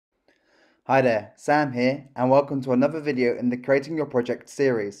Hi there, Sam here, and welcome to another video in the Creating Your Project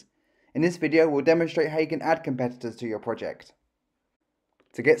series. In this video, we'll demonstrate how you can add competitors to your project.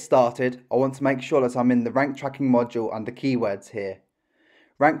 To get started, I want to make sure that I'm in the rank tracking module under keywords here.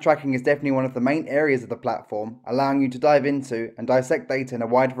 Rank tracking is definitely one of the main areas of the platform, allowing you to dive into and dissect data in a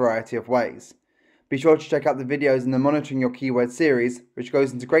wide variety of ways. Be sure to check out the videos in the Monitoring Your Keywords series, which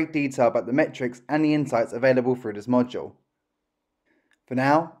goes into great detail about the metrics and the insights available through this module. For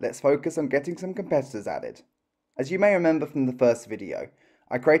now, let's focus on getting some competitors added. As you may remember from the first video,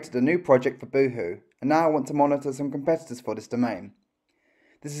 I created a new project for Boohoo, and now I want to monitor some competitors for this domain.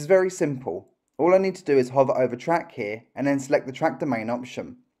 This is very simple. All I need to do is hover over track here and then select the track domain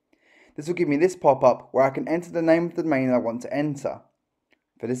option. This will give me this pop-up where I can enter the name of the domain I want to enter.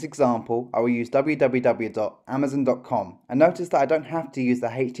 For this example, I will use www.amazon.com, and notice that I don't have to use the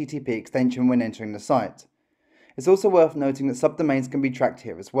HTTP extension when entering the site. It's also worth noting that subdomains can be tracked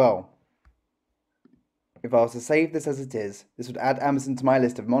here as well. If I was to save this as it is, this would add Amazon to my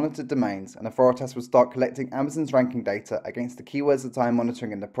list of monitored domains, and Authoritas would start collecting Amazon's ranking data against the keywords that I am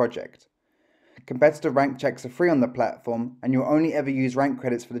monitoring in the project. Competitor rank checks are free on the platform, and you'll only ever use rank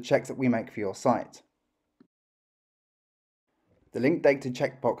credits for the checks that we make for your site. The link data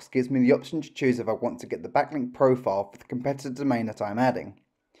checkbox gives me the option to choose if I want to get the backlink profile for the competitor domain that I am adding.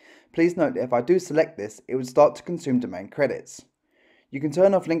 Please note that if I do select this, it would start to consume domain credits. You can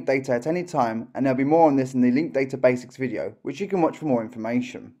turn off link data at any time, and there'll be more on this in the link data basics video, which you can watch for more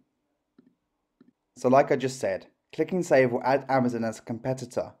information. So like I just said, clicking save will add Amazon as a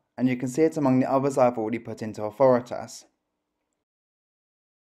competitor, and you can see it among the others I've already put into Authoritas.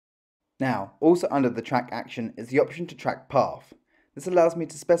 Now, also under the track action is the option to track path. This allows me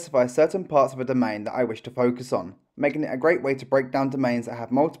to specify certain parts of a domain that I wish to focus on, making it a great way to break down domains that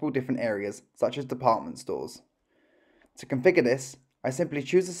have multiple different areas, such as department stores. To configure this, I simply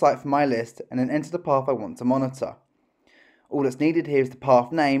choose a site from my list and then enter the path I want to monitor. All that's needed here is the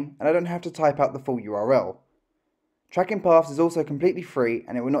path name, and I don't have to type out the full URL. Tracking paths is also completely free,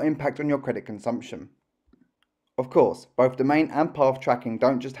 and it will not impact on your credit consumption. Of course, both domain and path tracking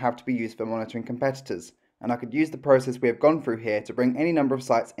don't just have to be used for monitoring competitors, and I could use the process we have gone through here to bring any number of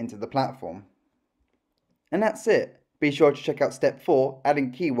sites into the platform. And that's it. Be sure to check out step 4,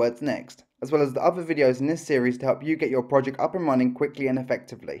 adding keywords next, as well as the other videos in this series to help you get your project up and running quickly and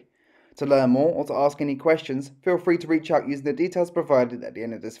effectively. To learn more or to ask any questions, feel free to reach out using the details provided at the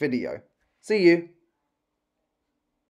end of this video. See you!